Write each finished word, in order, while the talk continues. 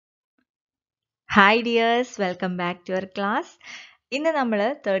Hi dears, welcome back to our class. ഇന്ന് നമ്മൾ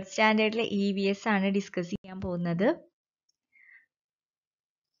third സ്റ്റാൻഡേർഡിലെ EVS ആണ് ഡിസ്കസ് ചെയ്യാൻ പോകുന്നത്.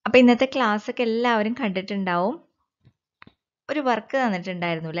 അപ്പോൾ ഇന്നത്തെ ക്ലാസ് ഒക്കെ എല്ലാവരും കണ്ടിട്ടുണ്ടാവും. ഒരു വർക്ക്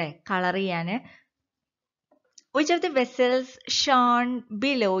തന്നിട്ടുണ്ടായിരുന്നു അല്ലേ, കളർ ചെയ്യാൻ. Which of the vessels shown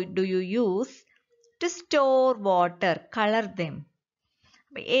below do you use to store water? Color them.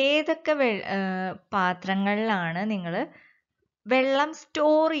 അപ്പോൾ ഏതൊക്കെ പാത്രങ്ങളിലാണ് നിങ്ങൾ വെള്ളം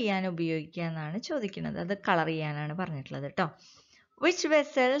സ്റ്റോർ ചെയ്യാൻ ഉപയോഗിക്കുക എന്നാണ് ചോദിക്കുന്നത്. അത് കളർ ചെയ്യാനാണ് പറഞ്ഞിട്ടുള്ളത് കേട്ടോ. Which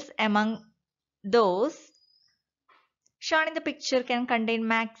vessels among those shown in the picture can contain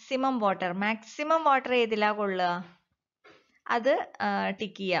maximum water? Maximum water ഏതിലാ കൊള്ളുക? അത്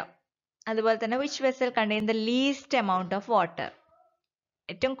ടിക്ക് ചെയ്യാം. അതുപോലെ തന്നെ which vessel contain the least amount of water?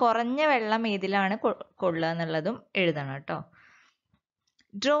 ഏറ്റവും കുറഞ്ഞ വെള്ളം ഏതിലാണ് കൊള്ളുക എന്നുള്ളതും എഴുതണം കേട്ടോ.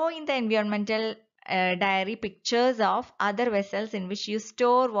 Draw in the environmental diary pictures of other vessels in which you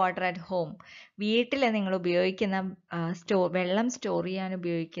store water at home. വീട്ടിൽ നിങ്ങൾ ഉപയോഗിക്കുന്ന വെള്ളം സ്റ്റോർ ചെയ്യാൻ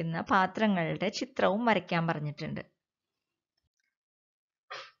ഉപയോഗിക്കുന്ന പാത്രങ്ങളുടെ ചിത്രവും വരയ്ക്കാൻ പറഞ്ഞിട്ടുണ്ട്.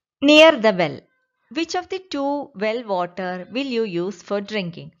 Near the well, which of the two well water will you use for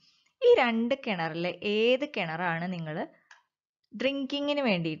drinking? ഈ രണ്ട് കിണറിൽ ഏത് കിണറാണ് നിങ്ങൾ ഡ്രിങ്കിങ്ങിന്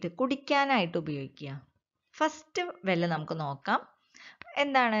വേണ്ടിയിട്ട് കുടിക്കാനായിട്ട് ഉപയോഗിക്കുക? ഫസ്റ്റ് വെല്ല് നമുക്ക് നോക്കാം.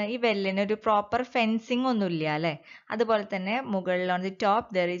 എന്താണ് ഈ വെല്ലിന് ഒരു പ്രോപ്പർ ഫെൻസിങ് ഒന്നുമില്ല അല്ലെ. അതുപോലെ തന്നെ മുകളിൽ on the top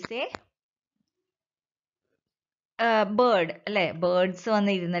there is A bird അല്ലെ. ബേർഡ്സ്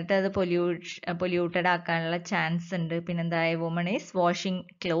വന്ന് ഇരുന്നിട്ട് അത് പൊല്യൂട്ടഡ് ആക്കാനുള്ള ചാൻസ് ഉണ്ട്. പിന്നെന്താ, വുമൺ ഈസ് വാഷിംഗ്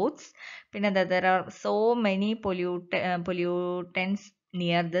ക്ലോത്ത്സ്. പിന്നെന്താ, there are so many pollutants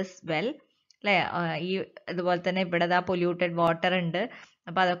near this well അല്ലെ. ഈ അതുപോലെ തന്നെ ഇവിടെ ദാ പൊല്യൂട്ടഡ് വാട്ടർ ഉണ്ട്.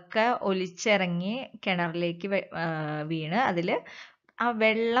 അപ്പൊ അതൊക്കെ ഒലിച്ചിറങ്ങി കിണറിലേക്ക് വീണ് അതിൽ ആ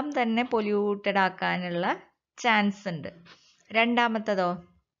വെള്ളം തന്നെ പൊല്യൂട്ടഡ് ആക്കാനുള്ള ചാൻസ് ഉണ്ട്.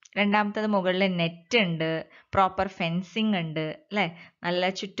 രണ്ടാമത്തത് മുകളിൽ നെറ്റ് ഉണ്ട്, പ്രോപ്പർ ഫെൻസിങ് ഉണ്ട് അല്ലെ,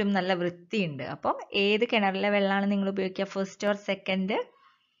 നല്ല ചുറ്റും നല്ല വൃത്തിയുണ്ട്. അപ്പം ഏത് കിണറിലെ വെള്ളമാണ് നിങ്ങൾ ഉപയോഗിക്കുക? First or second?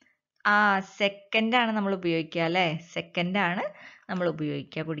 സെക്കൻഡ് ആണ് നമ്മൾ ഉപയോഗിക്കുക അല്ലെ. സെക്കൻഡ് ആണ് നമ്മൾ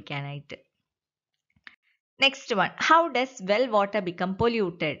ഉപയോഗിക്കുക കുടിക്കാനായിട്ട്. Next one, how does well water become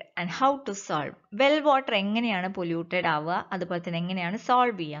polluted and how to solve? Well water എങ്ങനെയാണ് പൊല്യൂട്ടഡ് ആവുക, അതുപോലെ തന്നെ എങ്ങനെയാണ്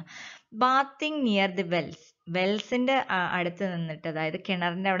സോൾവ് ചെയ്യുക? Bathing near the Wells. വെൽസിന്റെ അടുത്ത് നിന്നിട്ട്, അതായത്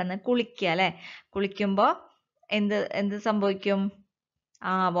കിണറിന്റെ അവിടെ നിന്ന് കുളിക്കുക അല്ലെ. കുളിക്കുമ്പോൾ എന്ത് സംഭവിക്കും?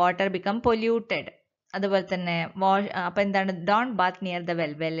 Water become polluted. അതുപോലെ തന്നെ അപ്പൊ എന്താണ്? Don't Baat near the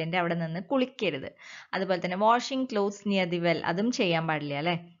well. വെല്ലിന്റെ അവിടെ നിന്ന് കുളിക്കരുത്. അതുപോലെ തന്നെ washing clothes near the well, അതും ചെയ്യാൻ പാടില്ല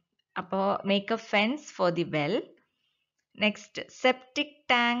അല്ലെ. അപ്പോൾ make A fence for the well. Next, septic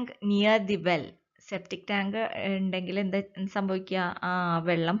tank near the well. Septic tank ഉണ്ടെങ്കിൽ എന്താ സംഭവിക്കുക?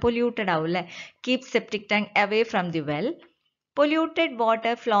 വെള്ളം പൊല്യൂട്ടഡ് ആവും അല്ലെ. Keep septic tank away from the well. Polluted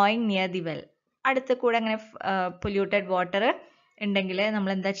water flowing near the well. അടുത്ത് കൂടെ അങ്ങനെ പൊല്യൂട്ടഡ് വാട്ടർ ഉണ്ടെങ്കിൽ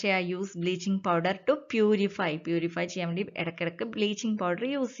നമ്മൾ എന്താ ചെയ്യുക? Use bleaching powder to purify ചെയ്യാൻ വേണ്ടി ഇടയ്ക്കിടയ്ക്ക് ബ്ലീച്ചിങ് പൗഡർ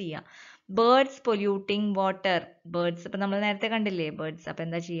യൂസ് ചെയ്യുക. Birds polluting water. ബേർഡ്സ് ഇപ്പം നമ്മൾ നേരത്തെ കണ്ടില്ലേ ബേർഡ്സ്. അപ്പം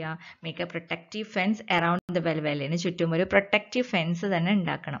എന്താ ചെയ്യുക? Make A protective fence around the well. വെല്ലിന് ചുറ്റും ഒരു പ്രൊട്ടക്റ്റീവ് ഫെൻസ് തന്നെ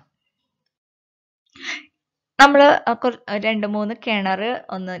ഉണ്ടാക്കണം. നമ്മൾ 2-3 കിണർ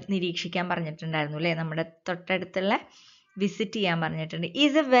ഒന്ന് നിരീക്ഷിക്കാൻ പറഞ്ഞിട്ടുണ്ടായിരുന്നു അല്ലേ. നമ്മുടെ തൊട്ടടുത്തുള്ള വിസിറ്റ് ചെയ്യാൻ പറഞ്ഞിട്ടുണ്ട്.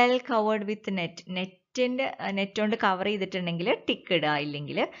 Is A well covered with net. Net കൊണ്ട് കവർ ചെയ്തിട്ടുണ്ടെങ്കിൽ ടിക്ക് ഇടുക,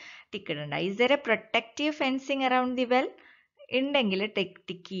 ഇല്ലെങ്കിൽ ടിക്ക് ഇടണ്ട. Is there A protective fencing around the well? ഉണ്ടെങ്കിൽ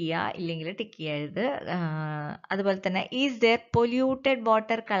ടിക്ക് ചെയ്യുക, ഇല്ലെങ്കിൽ ടിക്ക് ചെയ്യരുത്. അതുപോലെ തന്നെ is there polluted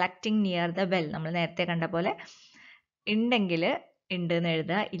water collecting near the well. നമ്മൾ നേരത്തെ കണ്ട പോലെ ഉണ്ടെങ്കിൽ ഉണ്ട് എന്ന്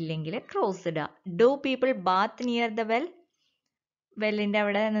എഴുതുക, ഇല്ലെങ്കിൽ ക്രോസ് ഇടുക. Do people Baat near the well? വെല്ലിന്റെ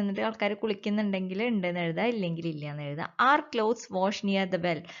അവിടെ നിന്നിട്ട് ആൾക്കാർ കുളിക്കുന്നുണ്ടെങ്കിൽ ഉണ്ട് എന്ന് എഴുതുക, ഇല്ലെങ്കിൽ ഇല്ല എന്ന് എഴുതുക. R clothes wash near the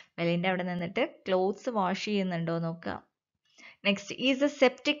well? വെല്ലിന്റെ അവിടെ നിന്നിട്ട് ക്ലോത്ത്സ് വാഷ് ചെയ്യുന്നുണ്ടോ നോക്കുക. Next, is A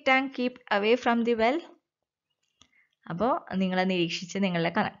septic tank keep away from the well? അപ്പോൾ നിങ്ങൾ നിരീക്ഷിച്ച്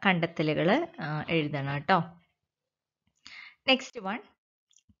നിങ്ങളുടെ കണ്ടെത്തലുകൾ എഴുതണം കേട്ടോ. Next one,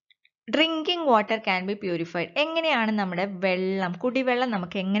 drinking water can be purified. എങ്ങനെയാണ് നമ്മുടെ കുടിവെള്ളം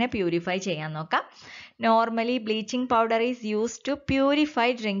നമുക്ക് എങ്ങനെ പ്യൂരിഫൈ ചെയ്യാൻ നോക്കാം. Normally bleaching powder is use to purify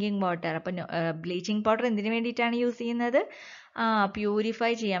drinking water. അപ്പം ബ്ലീച്ചിങ് പൗഡർ എന്തിനു വേണ്ടിയിട്ടാണ് യൂസ് ചെയ്യുന്നത്?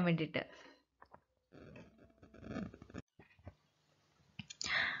 പ്യൂരിഫൈ ചെയ്യാൻ വേണ്ടിയിട്ട്.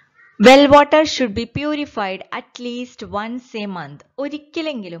 Well water should be purified at least once A month.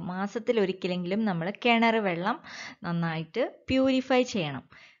 മാസത്തിൽ ഒരിക്കലെങ്കിലും നമ്മൾ കിണർ വെള്ളം നന്നായിട്ട് പ്യൂരിഫൈ ചെയ്യണം.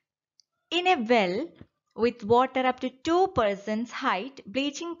 In a well with water up to 2 persons height,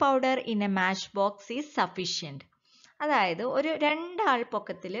 bleaching powder in a matchbox is sufficient. അതായത് ഒരു 2 ആൾ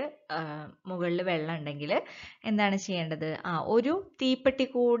പൊക്കത്തിൽ മുകളിൽ വെള്ളം ഉണ്ടെങ്കിൽ എന്താണ് ചെയ്യേണ്ടത്? ഒരു തീപ്പെട്ടി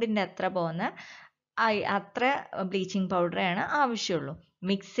കൂടിൻ്റെ അത്ര പോകുന്ന അത്ര ബ്ലീച്ചിങ് പൗഡറാണ് ആവശ്യമുള്ളൂ.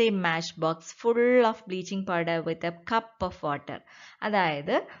 Mix A match box full of bleaching powder with a cup of water.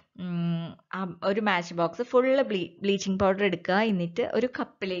 അതായത് ഒരു match box full bleaching powder എടുക്കുക, എന്നിട്ട് ഒരു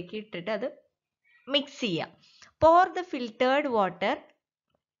കപ്പിലേക്ക് ഇട്ടിട്ട് അത് മിക്സ് ചെയ്യുക. പോർ the filtered water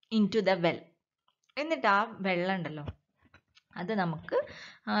in to the well. എന്നിട്ട് ആ വെള്ളം ഉണ്ടല്ലോ, അത് നമുക്ക്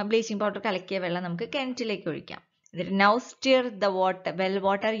ബ്ലീച്ചിങ് പൗഡർ കലക്കിയ വെള്ളം നമുക്ക് കിണറ്റിലേക്ക് ഒഴിക്കാം. എന്നിട്ട് now stir the well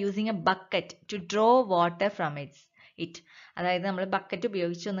water using A bucket to draw water from it. അതായത് നമ്മൾ ബക്കറ്റ്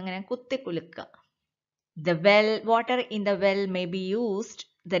ഉപയോഗിച്ച് ഒന്നിങ്ങനെ കുത്തി കുലുക്കുക. The water in the well may be used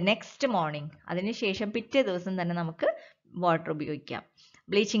the next morning. അതിനുശേഷം പിറ്റേ ദിവസം തന്നെ നമുക്ക് വാട്ടർ ഉപയോഗിക്കാം.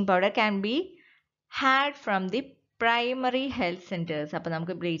 Bleaching powder can be had from the primary health centres. അപ്പോൾ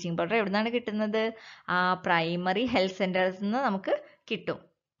നമുക്ക് ബ്ലീച്ചിങ് പൗഡർ എവിടെ നിന്നാണ് കിട്ടുന്നത്? പ്രൈമറി ഹെൽത്ത് സെന്റേഴ്സിൽ നിന്ന് നമുക്ക് കിട്ടും.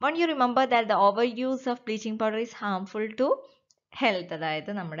 One you remember that the over use of bleaching powder is harmful to health.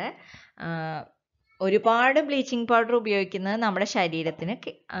 അതായത് നമ്മുടെ ഒരുപാട് ബ്ലീച്ചിങ് പൗഡർ ഉപയോഗിക്കുന്നത് നമ്മുടെ ശരീരത്തിന്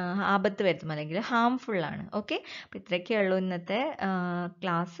ആപത്ത് വരുത്തും, അല്ലെങ്കിൽ ഹാംഫുൾ ആണ്. ഓക്കെ, അപ്പോൾ ഇത്രയൊക്കെ ഉള്ളൂ ഇന്നത്തെ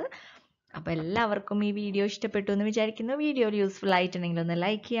ക്ലാസ്. അപ്പോൾ എല്ലാവർക്കും ഈ വീഡിയോ ഇഷ്ടപ്പെട്ടു എന്ന് വിചാരിക്കുന്നു. വീഡിയോയിൽ യൂസ്ഫുൾ ആയിട്ടുണ്ടെങ്കിൽ ഒന്ന്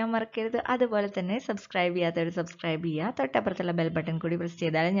ലൈക്ക് ചെയ്യാൻ മറക്കരുത്. അതുപോലെ തന്നെ സബ്സ്ക്രൈബ് ചെയ്യാത്തവർ സബ്സ്ക്രൈബ് ചെയ്യുക. തൊട്ടപ്പുറത്തുള്ള ബെൽ ബട്ടൺ കൂടി പ്രസ്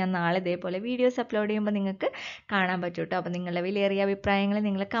ചെയ്താൽ ഞാൻ നാളെ ഇതേപോലെ വീഡിയോസ് അപ്ലോഡ് ചെയ്യുമ്പോൾ നിങ്ങൾക്ക് കാണാൻ പറ്റും കേട്ടോ. അപ്പോൾ നിങ്ങളുടെ വിലയേറിയ അഭിപ്രായങ്ങൾ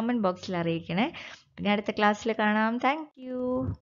നിങ്ങൾ കമൻറ്റ് ബോക്സിൽ അറിയിക്കണേ. പിന്നെ അടുത്ത ക്ലാസ്സിൽ കാണാം. Thank you.